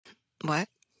What?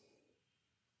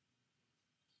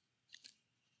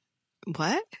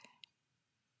 What?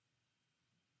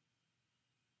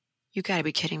 You gotta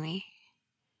be kidding me.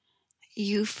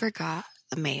 You forgot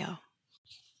the mayo.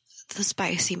 The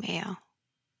spicy mayo.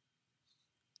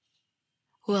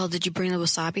 Well, did you bring the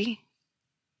wasabi?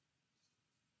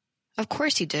 Of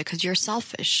course you did, because you're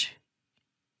selfish.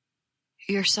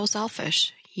 You're so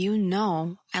selfish. You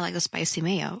know I like the spicy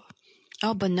mayo.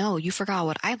 Oh, but no, you forgot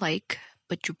what I like,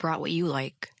 but you brought what you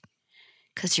like.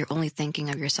 Because you're only thinking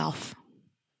of yourself.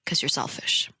 Because you're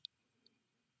selfish.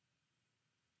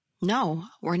 No,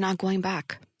 we're not going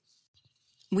back.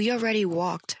 We already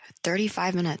walked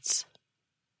 35 minutes.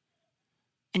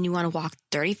 And you want to walk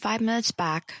 35 minutes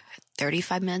back,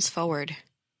 35 minutes forward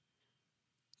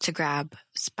to grab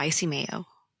spicy mayo.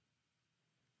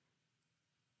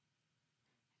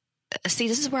 See,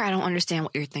 this is where I don't understand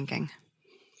what you're thinking.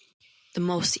 The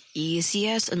most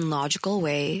easiest and logical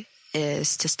way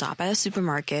is to stop at a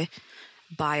supermarket,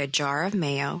 buy a jar of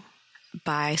mayo,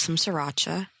 buy some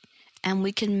sriracha, and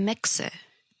we can mix it.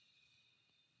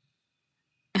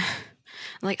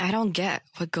 Like, I don't get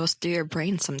what goes through your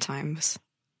brain sometimes.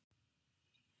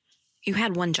 You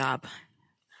had one job.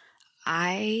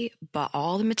 I bought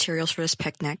all the materials for this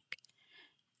picnic.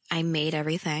 I made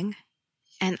everything.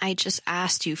 And I just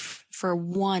asked you for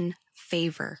one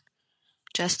favor,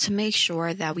 just to make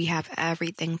sure that we have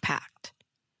everything packed.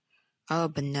 Oh,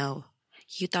 but no.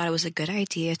 You thought it was a good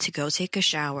idea to go take a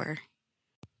shower,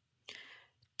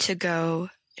 to go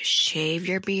shave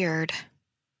your beard,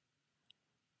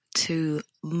 to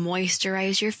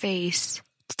moisturize your face,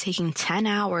 to taking 10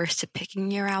 hours to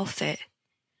picking your outfit.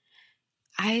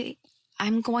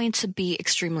 I'm going to be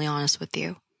extremely honest with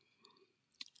you.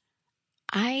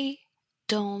 I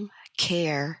don't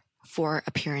care for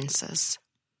appearances.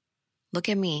 Look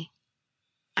at me.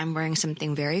 I'm wearing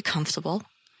something very comfortable.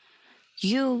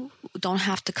 You don't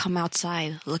have to come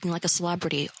outside looking like a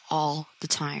celebrity all the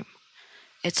time.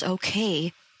 It's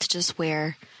okay to just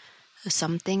wear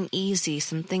something easy,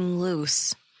 something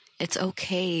loose. It's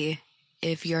okay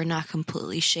if you're not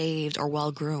completely shaved or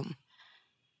well-groomed.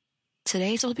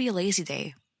 Today's will be a lazy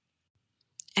day.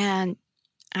 And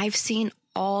I've seen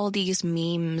all these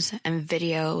memes and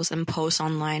videos and posts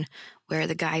online where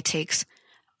the guy takes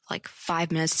like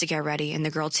 5 minutes to get ready and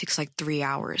the girl takes like 3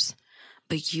 hours.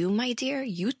 But you, my dear,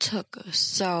 you took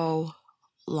so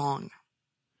long.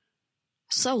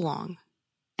 So long.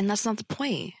 And that's not the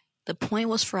point. The point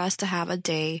was for us to have a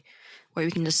day where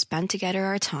we can just spend together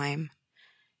our time,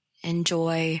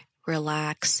 enjoy,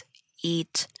 relax,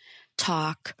 eat,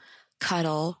 talk,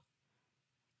 cuddle,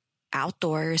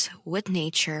 outdoors with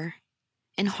nature,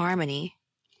 in harmony,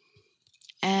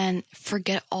 and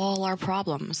forget all our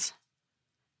problems.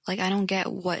 Like, I don't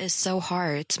get what is so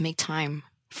hard to make time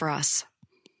for us.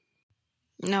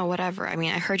 No, whatever. I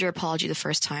mean, I heard your apology the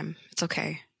first time. It's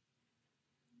okay.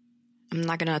 I'm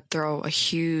not gonna throw a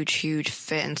huge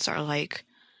fit and start, like,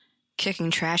 kicking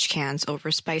trash cans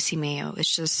over spicy mayo.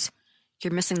 It's just,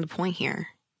 you're missing the point here.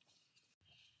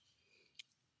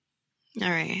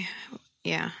 Alright.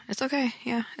 Yeah, it's okay.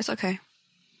 Yeah, it's okay.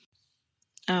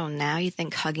 Oh, now you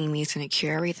think hugging me is gonna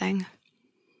cure everything?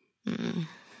 I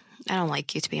don't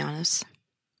like you, to be honest.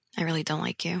 I really don't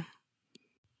like you.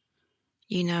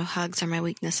 You know, hugs are my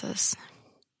weaknesses.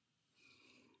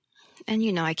 And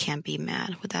you know I can't be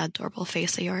mad with that adorable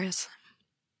face of yours.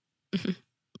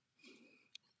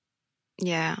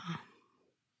 Yeah.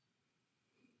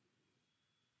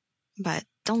 But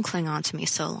don't cling on to me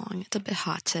so long. It's a bit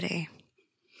hot today.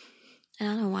 And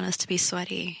I don't want us to be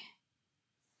sweaty.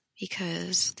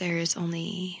 Because there's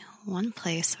only one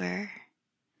place where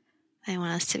I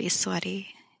want us to be sweaty.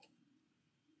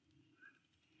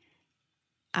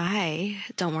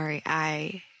 Don't worry,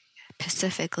 I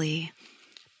specifically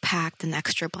packed an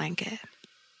extra blanket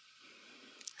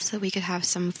so we could have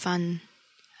some fun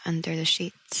under the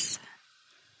sheets.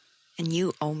 And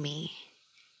you owe me.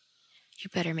 You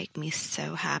better make me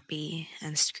so happy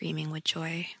and screaming with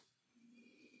joy.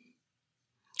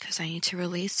 Because I need to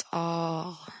release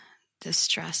all this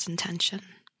stress and tension.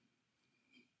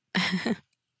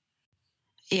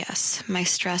 Yes, my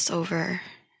stress over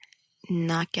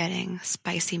not getting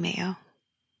spicy mayo.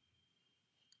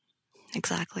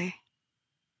 Exactly.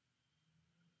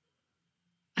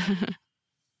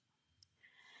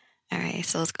 Alright,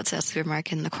 so let's go to the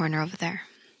supermarket in the corner over there.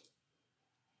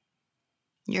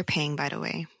 You're paying, by the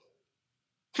way.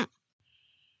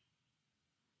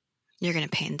 You're going to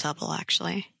pay in double,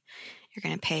 actually. You're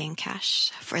going to pay in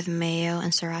cash for the mayo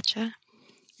and sriracha.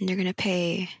 And you're going to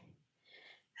pay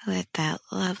with that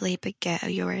lovely baguette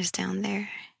of yours down there.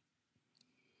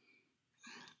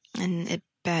 And it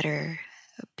better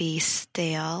be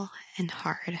stale and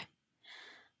hard.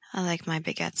 I like my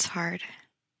baguettes hard.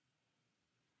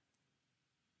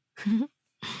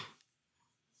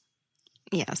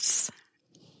 Yes.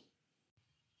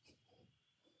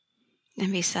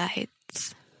 And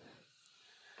besides,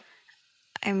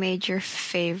 I made your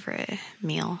favorite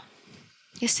meal.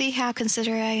 You see how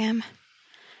considerate I am?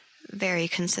 Very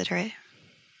considerate.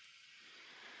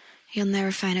 You'll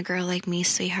never find a girl like me,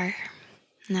 sweetheart.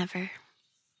 Never.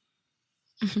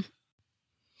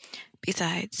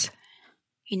 Besides,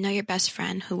 you know your best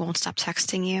friend who won't stop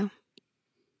texting you?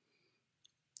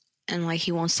 And like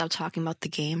he won't stop talking about the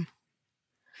game?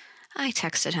 I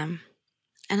texted him,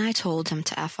 and I told him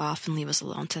to F off and leave us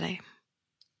alone today.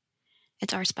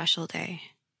 It's our special day.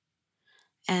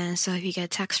 And so if you get a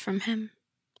text from him,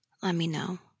 let me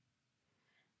know.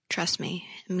 Trust me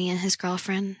and his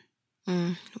girlfriend,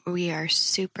 we are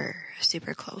super,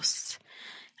 super close.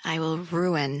 I will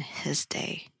ruin his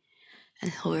day,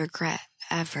 and he'll regret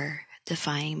ever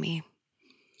defying me.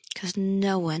 Because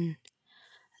no one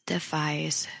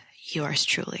defies yours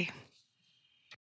truly.